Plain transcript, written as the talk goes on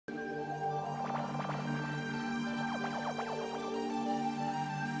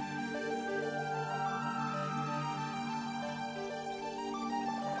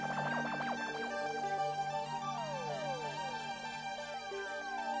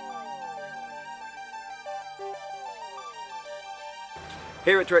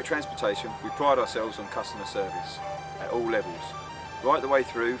Here at Direct Transportation, we pride ourselves on customer service at all levels, right the way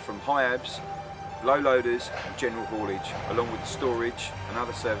through from high abs, low loaders and general haulage, along with the storage and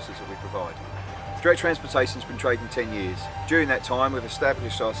other services that we provide. Direct Transportation has been trading 10 years. During that time, we've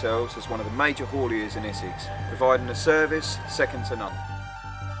established ourselves as one of the major hauliers in Essex, providing a service second to none.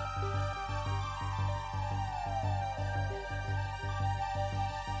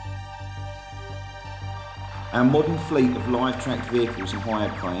 Our modern fleet of live-tracked vehicles and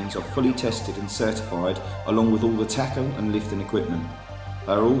hire planes are fully tested and certified, along with all the tackle and lifting equipment.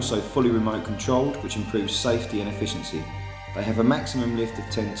 They are also fully remote controlled, which improves safety and efficiency. They have a maximum lift of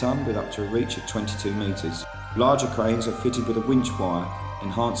 10 tonne with up to a reach of 22 metres. Larger cranes are fitted with a winch wire,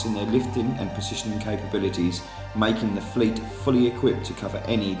 enhancing their lifting and positioning capabilities, making the fleet fully equipped to cover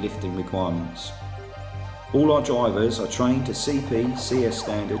any lifting requirements. All our drivers are trained to CP/CS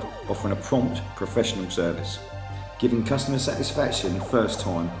standard, offering a prompt, professional service, giving customer satisfaction first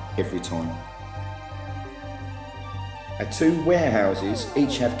time, every time. Our two warehouses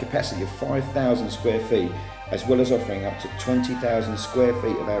each have capacity of 5,000 square feet, as well as offering up to 20,000 square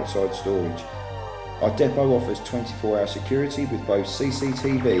feet of outside storage. Our depot offers 24-hour security with both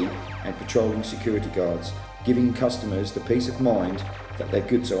CCTV and patrolling security guards, giving customers the peace of mind that their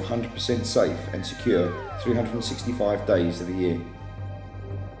goods are 100% safe and secure 365 days of the year.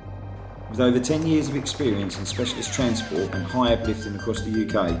 With over 10 years of experience in specialist transport and high ab lifting across the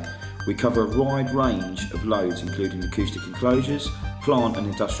UK, we cover a wide range of loads including acoustic enclosures, plant and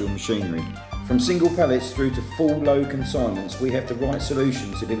industrial machinery. From single pallets through to full load consignments, we have the right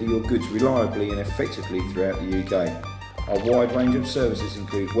solution to deliver your goods reliably and effectively throughout the UK. Our wide range of services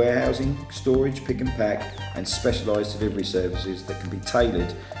include warehousing, storage, pick and pack and specialised delivery services that can be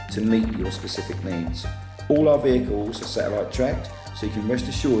tailored to meet your specific needs. All our vehicles are satellite tracked, so you can rest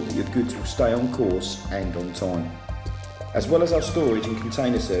assured that your goods will stay on course and on time. As well as our storage and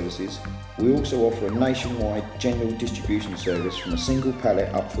container services, we also offer a nationwide general distribution service from a single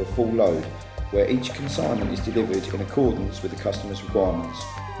pallet up to a full load, where each consignment is delivered in accordance with the customer's requirements,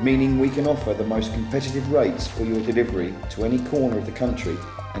 meaning we can offer the most competitive rates for your delivery to any corner of the country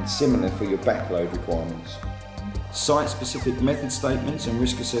and similar for your backload requirements. Site-specific method statements and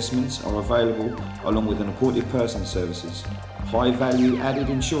risk assessments are available along with an appointed person services. High value added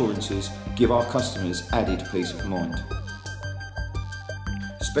insurances give our customers added peace of mind.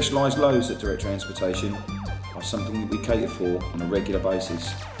 Specialised loads at Direct Transportation are something that we cater for on a regular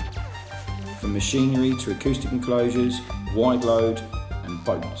basis. From machinery to acoustic enclosures, wide load and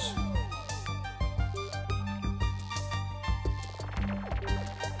boats.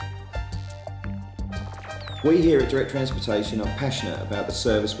 We here at Direct Transportation are passionate about the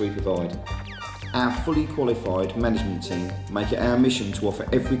service we provide. Our fully qualified management team make it our mission to offer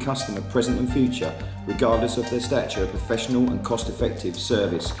every customer, present and future, regardless of their stature, a professional and cost-effective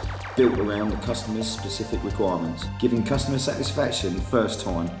service built around the customer's specific requirements, giving customer satisfaction first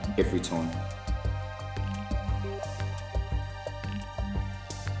time, every time.